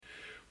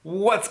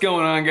What's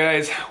going on,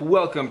 guys?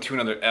 Welcome to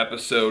another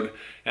episode,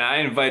 and I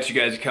invite you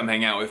guys to come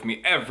hang out with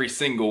me every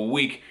single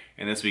week.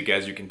 And this week,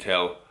 as you can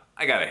tell,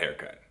 I got a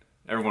haircut.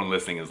 Everyone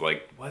listening is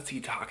like, what's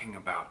he talking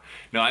about?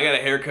 No, I got a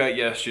haircut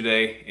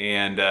yesterday,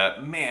 and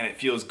man, it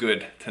feels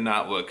good to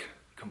not look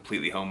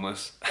completely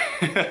homeless.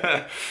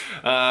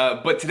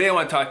 But today I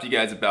want to talk to you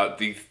guys about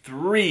the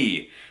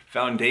 3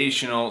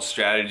 foundational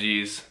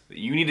strategies that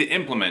you need to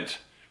implement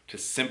to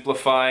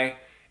simplify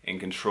and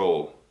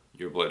control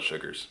your blood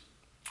sugars.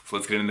 So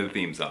let's get into the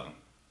theme song.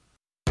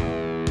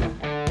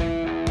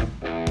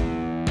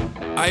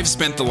 I've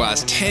spent the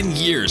last 10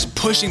 years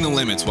pushing the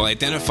limits while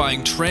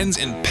identifying trends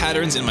and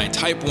patterns in my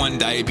type 1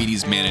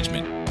 diabetes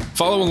management.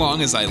 Follow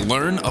along as I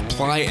learn,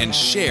 apply, and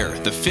share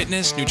the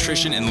fitness,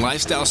 nutrition, and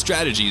lifestyle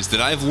strategies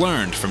that I've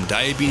learned from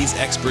diabetes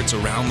experts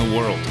around the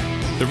world.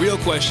 The real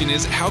question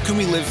is, how can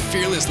we live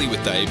fearlessly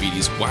with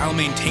diabetes while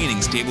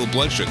maintaining stable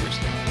blood sugars?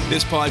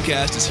 This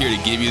podcast is here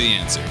to give you the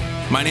answer.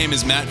 My name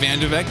is Matt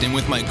Vandervecht, and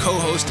with my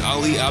co-host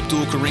Ali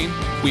Abdul Karim,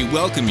 we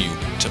welcome you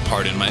to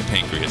Pardon My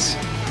Pancreas.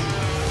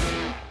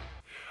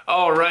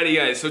 Alrighty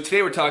guys, so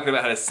today we're talking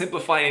about how to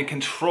simplify and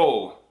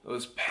control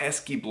those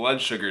pesky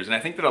blood sugars. And I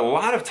think that a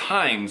lot of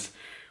times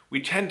we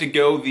tend to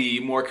go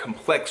the more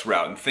complex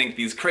route and think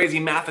these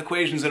crazy math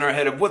equations in our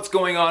head of what's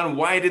going on,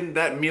 why didn't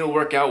that meal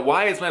work out,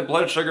 why is my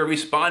blood sugar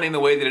responding the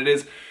way that it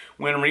is,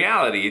 when in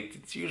reality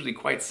it's usually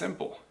quite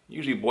simple. It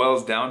usually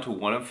boils down to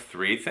one of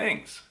 3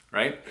 things,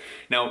 right?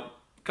 Now,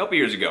 a couple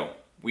years ago,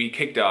 we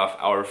kicked off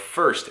our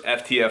first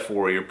FTF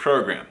Warrior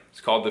program.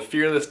 It's called the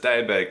Fearless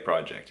Diabetic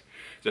Project.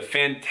 It's a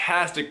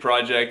fantastic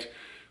project,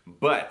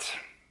 but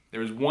there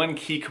was one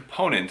key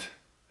component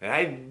that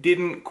I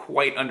didn't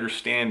quite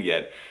understand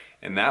yet,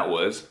 and that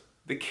was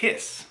the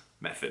KISS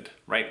method,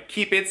 right?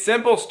 Keep it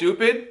simple,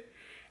 stupid.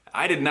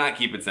 I did not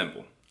keep it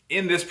simple.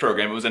 In this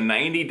program, it was a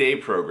 90-day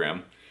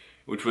program,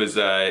 which was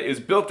it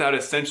was built out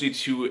essentially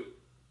to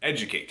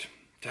educate,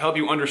 to help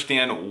you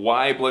understand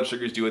why blood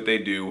sugars do what they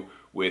do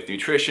with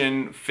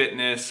nutrition,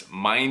 fitness,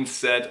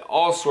 mindset,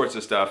 all sorts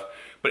of stuff.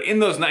 But in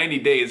those 90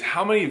 days,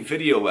 how many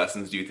video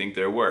lessons do you think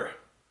there were?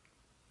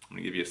 I'm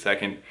gonna give you a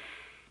second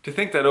to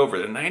think that over.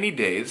 The 90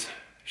 days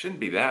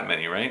shouldn't be that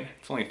many, right?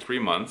 It's only 3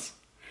 months.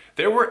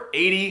 There were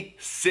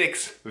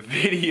 86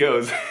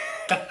 videos.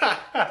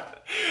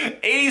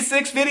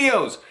 86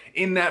 videos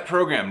in that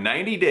program,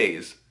 90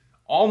 days.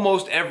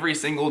 Almost every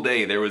single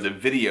day there was a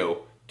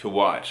video to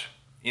watch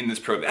in this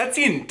program. That's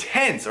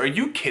intense, are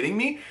you kidding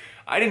me?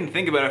 I didn't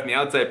think about it from the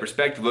outside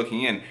perspective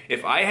looking in.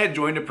 If I had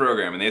joined a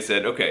program and they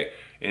said, okay,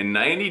 in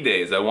 90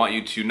 days I want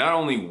you to not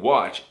only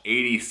watch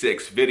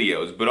 86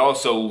 videos, but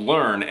also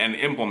learn and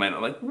implement,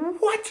 I'm like,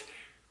 what?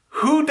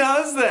 Who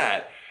does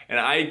that? And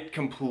I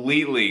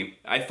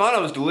thought I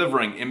was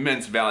delivering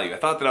immense value. I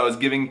thought that I was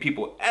giving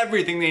people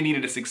everything they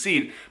needed to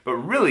succeed, but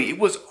really it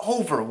was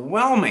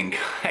overwhelming,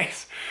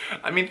 guys.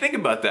 I mean, think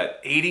about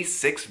that,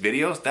 86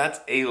 videos,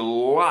 that's a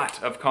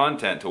lot of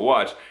content to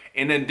watch,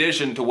 in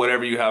addition to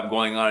whatever you have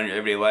going on in your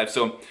everyday life.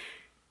 So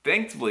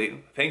thankfully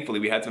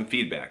we had some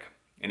feedback.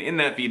 And in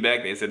that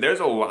feedback, they said, there's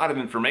a lot of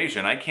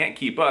information, I can't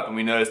keep up. And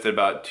we noticed that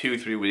about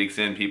 2-3 weeks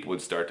in, people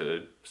would start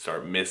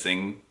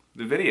missing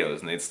the videos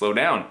and they'd slow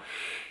down.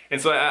 And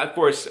so, of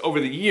course,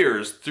 over the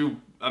years, through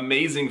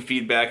amazing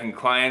feedback and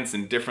clients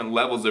and different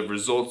levels of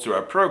results through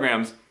our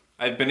programs,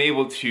 I've been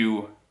able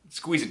to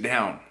squeeze it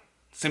down,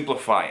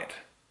 simplify it,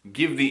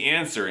 give the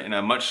answer in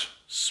a much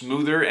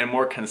smoother and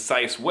more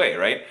concise way,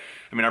 right?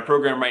 I mean, our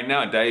program right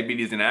now,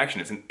 Diabetes in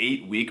Action, it's an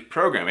 8-week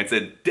program. It's a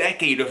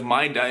decade of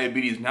my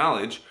diabetes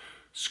knowledge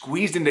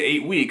squeezed into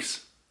 8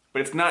 weeks,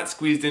 but it's not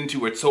squeezed into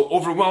where it's so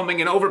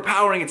overwhelming and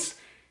overpowering. It's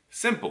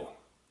simple.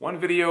 1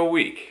 video a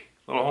week.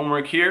 A little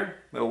homework here,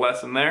 a little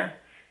lesson there.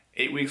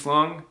 8 weeks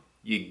long,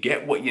 you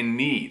get what you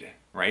need,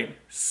 right?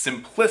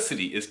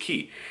 Simplicity is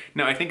key.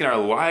 Now, I think in our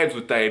lives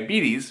with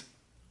diabetes,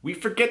 we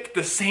forget that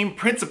the same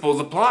principles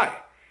apply,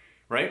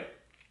 right?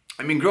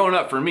 I mean, growing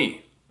up for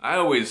me, I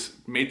always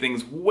made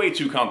things way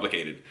too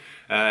complicated.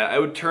 I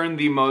would turn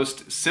the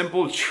most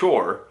simple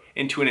chore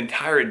into an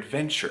entire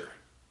adventure.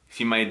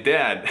 See, my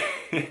dad,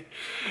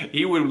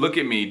 he would look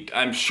at me,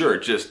 I'm sure,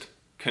 just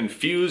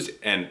confused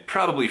and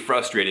probably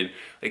frustrated.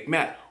 Like,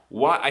 Matt,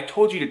 why? I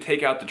told you to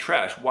take out the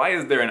trash. Why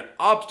is there an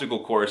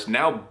obstacle course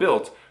now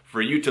built for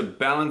you to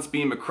balance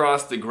beam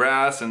across the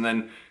grass and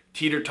then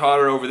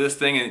teeter-totter over this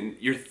thing, and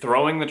you're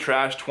throwing the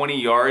trash 20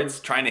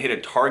 yards trying to hit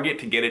a target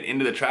to get it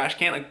into the trash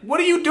can? Like, what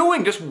are you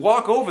doing? Just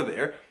walk over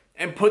there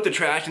and put the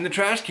trash in the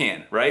trash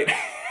can, right?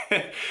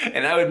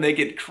 And I would make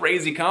it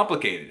crazy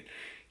complicated.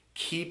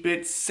 Keep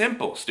it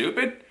simple,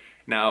 stupid.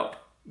 Now,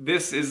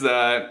 this is,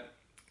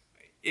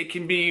 it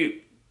can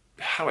be,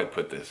 how do I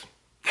put this?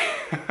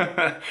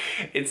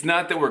 It's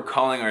not that we're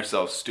calling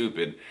ourselves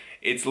stupid.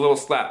 It's a little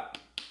slap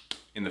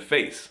in the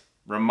face.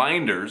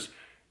 Reminders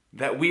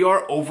that we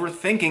are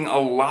overthinking a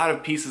lot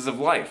of pieces of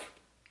life.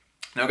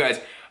 Now guys,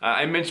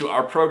 I mentioned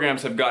our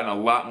programs have gotten a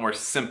lot more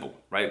simple,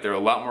 right? They're a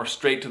lot more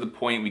straight to the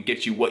point. We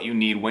get you what you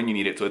need when you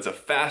need it, so it's a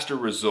faster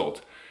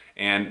result.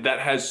 And that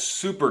has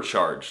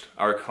supercharged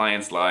our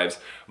clients' lives.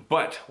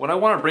 But what I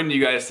want to bring to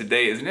you guys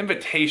today is an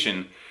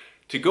invitation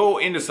to go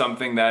into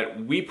something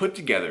that we put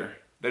together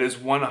that is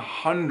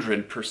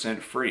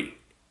 100% free.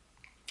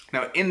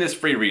 Now, in this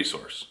free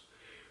resource,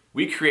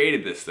 we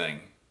created this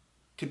thing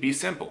to be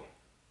simple.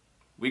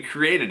 We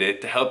created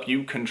it to help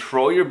you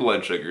control your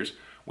blood sugars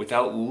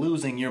without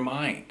losing your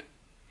mind.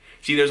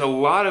 See, there's a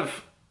lot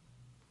of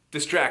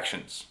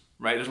distractions,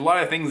 right? There's a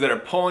lot of things that are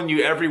pulling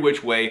you every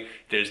which way.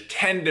 There's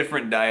 10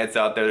 different diets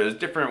out there. There's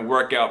different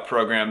workout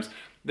programs.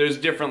 There's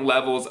different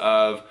levels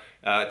of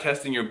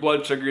testing your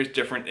blood sugars,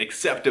 different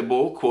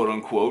acceptable, quote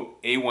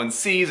unquote,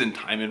 A1Cs and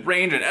time in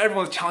range, and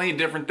everyone's telling you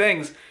different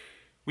things.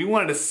 We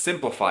wanted to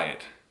simplify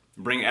it,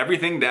 bring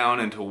everything down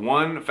into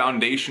one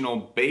foundational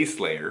base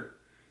layer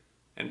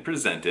and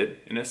present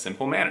it in a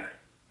simple manner.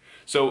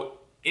 So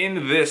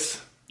in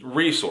this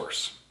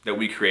resource that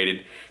we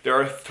created, there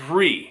are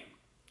three,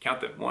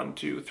 count them, 1,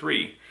 2,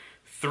 3,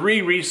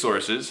 three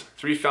resources,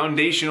 three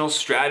foundational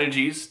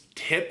strategies,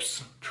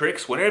 tips,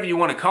 tricks, whatever you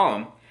want to call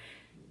them,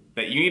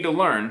 that you need to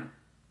learn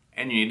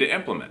and you need to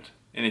implement.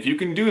 And if you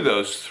can do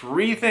those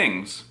three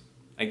things,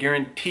 I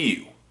guarantee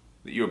you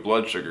that your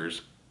blood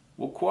sugars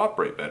will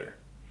cooperate better.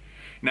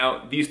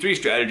 Now, these three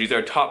strategies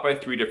are taught by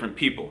three different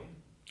people.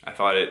 I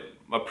thought it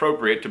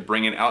appropriate to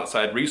bring in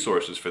outside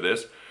resources for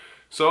this.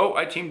 So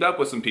I teamed up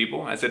with some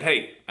people. I said,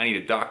 hey, I need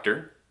a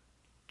doctor.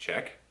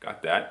 Check,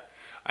 got that.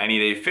 I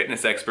need a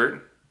fitness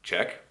expert.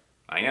 Check,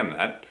 I am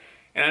that.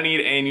 And I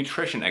need a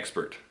nutrition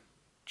expert.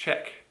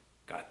 Check,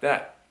 got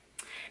that.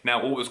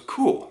 Now, what was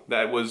cool,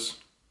 that was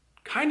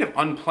kind of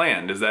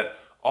unplanned, is that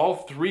all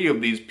three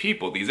of these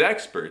people, these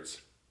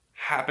experts,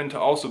 happen to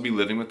also be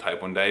living with type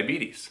 1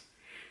 diabetes.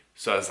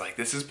 So I was like,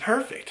 this is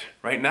perfect,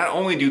 right? Not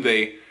only do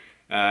they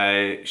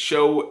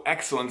show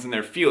excellence in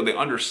their field, they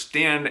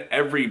understand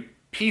every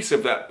piece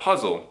of that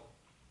puzzle,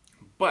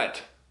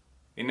 but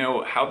they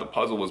know how the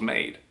puzzle was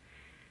made.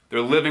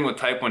 They're living with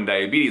type 1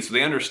 diabetes, so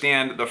they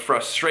understand the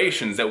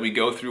frustrations that we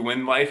go through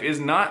when life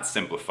is not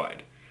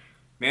simplified.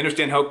 They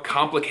understand how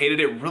complicated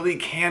it really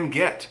can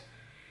get.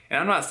 And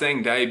I'm not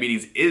saying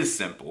diabetes is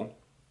simple.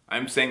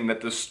 I'm saying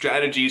that the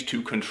strategies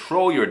to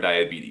control your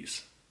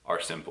diabetes are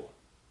simple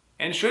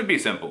and should be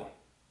simple,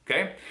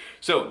 okay?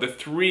 So the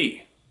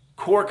three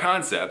core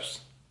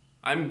concepts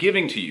I'm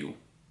giving to you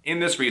in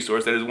this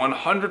resource that is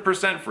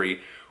 100% free,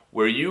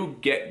 where you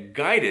get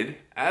guided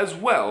as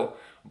well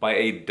by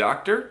a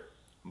doctor,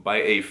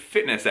 by a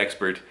fitness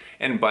expert,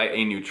 and by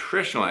a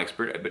nutritional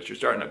expert. I bet you're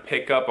starting to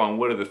pick up on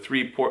what are the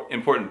three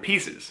important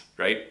pieces,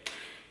 right?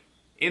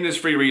 In this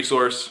free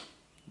resource,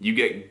 you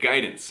get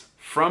guidance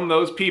from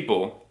those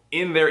people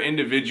in their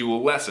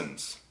individual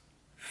lessons.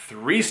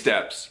 3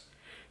 steps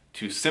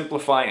to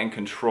simplify and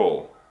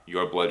control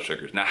your blood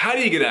sugars. Now, how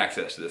do you get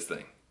access to this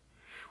thing?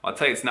 Well, I'll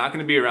tell you, it's not going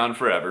to be around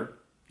forever.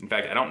 In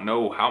fact, I don't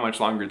know how much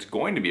longer it's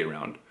going to be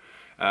around.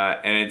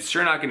 And it's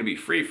sure not going to be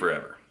free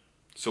forever.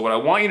 So what I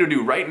want you to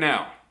do right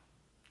now,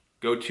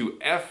 go to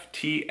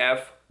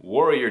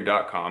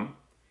ftfwarrior.com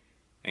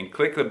and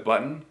click the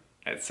button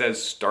that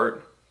says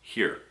Start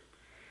Here.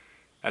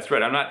 That's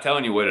right, I'm not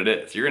telling you what it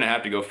is. You're going to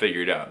have to go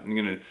figure it out. I'm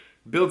going to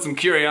build some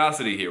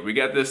curiosity here. We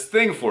got this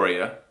thing for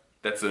you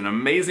that's an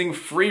amazing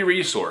free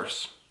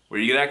resource where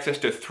you get access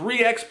to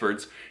 3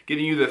 experts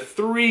giving you the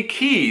 3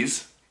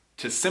 keys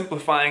to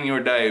simplifying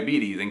your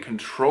diabetes and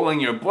controlling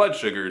your blood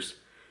sugars,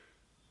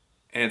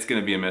 and it's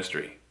going to be a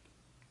mystery.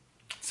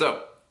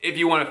 So, if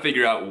you want to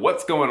figure out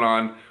what's going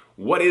on,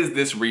 what is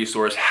this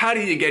resource, how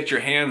do you get your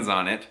hands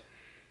on it,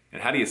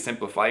 and how do you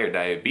simplify your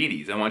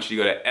diabetes, I want you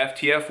to go to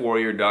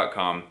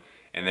ftfwarrior.com,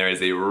 and there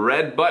is a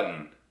red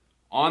button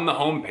on the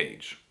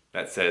homepage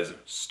that says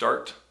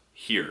Start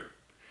Here.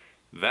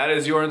 That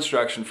is your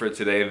instruction for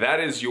today.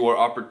 That is your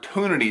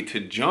opportunity to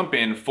jump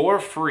in for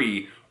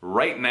free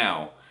right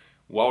now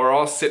while we're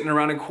all sitting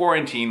around in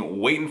quarantine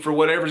waiting for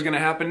whatever's going to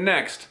happen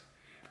next.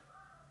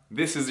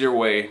 This is your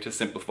way to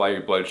simplify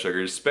your blood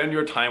sugars. Spend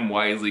your time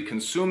wisely.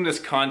 Consume this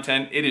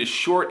content. It is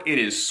short, it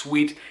is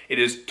sweet, it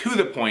is to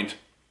the point.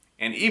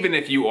 And even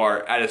if you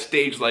are at a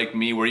stage like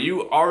me where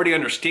you already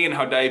understand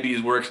how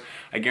diabetes works,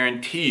 I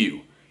guarantee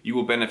you, you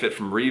will benefit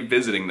from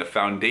revisiting the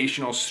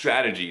foundational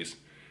strategies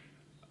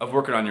of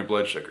working on your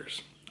blood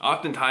sugars.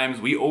 Oftentimes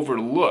we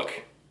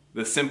overlook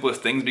the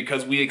simplest things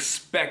because we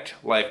expect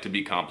life to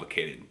be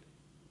complicated.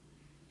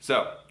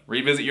 So,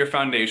 revisit your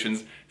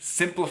foundations,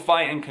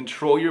 simplify and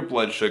control your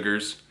blood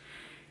sugars,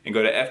 and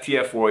go to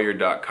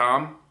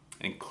ftfwarrior.com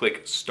and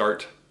click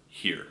Start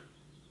Here.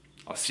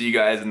 I'll see you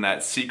guys in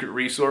that secret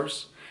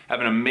resource. Have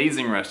an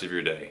amazing rest of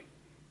your day,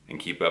 and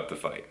keep up the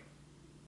fight.